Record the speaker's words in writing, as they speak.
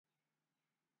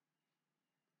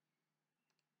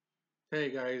Hey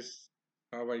guys,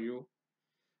 how are you?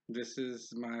 This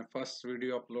is my first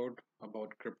video upload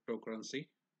about cryptocurrency,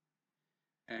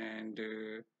 and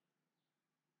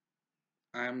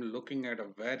I'm looking at a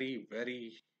very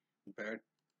bad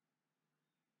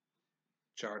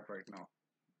chart right now.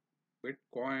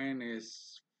 Bitcoin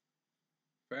is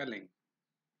falling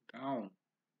down.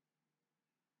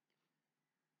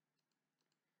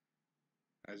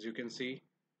 As you can see,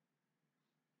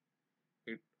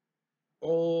 it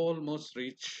almost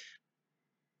reached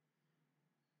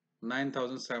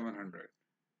 9,700.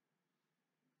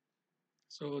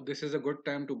 So this is a good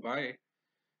time to buy,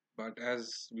 but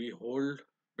as we hold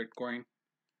Bitcoin,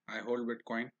 I hold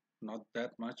Bitcoin, not that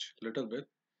much, little bit,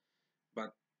 but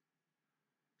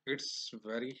it's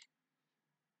very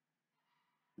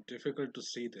difficult to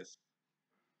see this.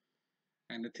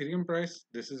 And Ethereum price,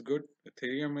 this is good.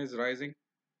 Ethereum is rising,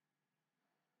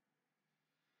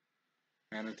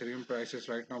 and Ethereum price is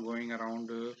right now going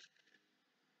around.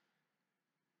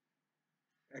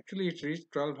 Actually, it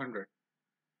reached 1200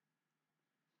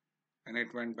 and it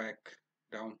went back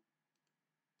down.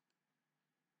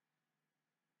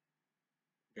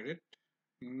 Did it?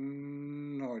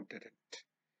 No, it didn't.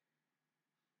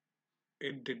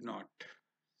 It did not.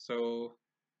 So,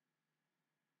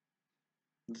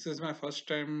 this is my first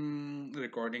time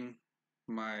recording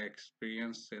my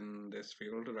experience in this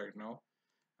field right now.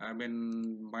 I've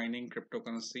been mining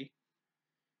cryptocurrency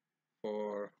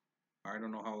for I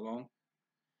don't know how long.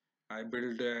 I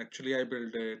build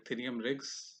Ethereum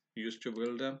rigs, used to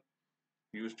build them,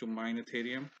 used to mine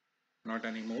Ethereum, not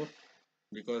anymore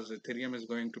because Ethereum is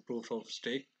going to proof of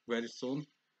stake very soon.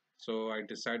 So I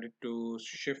decided to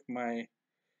shift my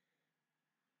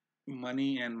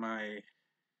money and my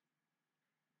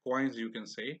coins, you can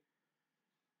say,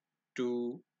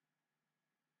 to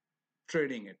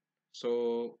trading it.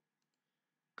 So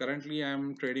currently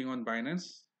I'm trading on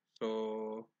Binance.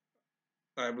 So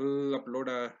I will upload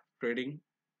a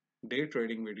day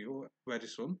trading video very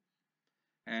soon.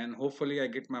 And hopefully I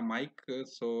get my mic,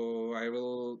 so I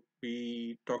will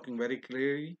be talking very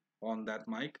clearly on that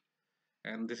mic.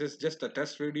 And this is just a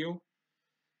test video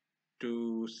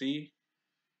to see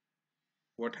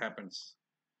what happens.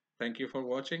 Thank you for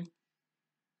watching.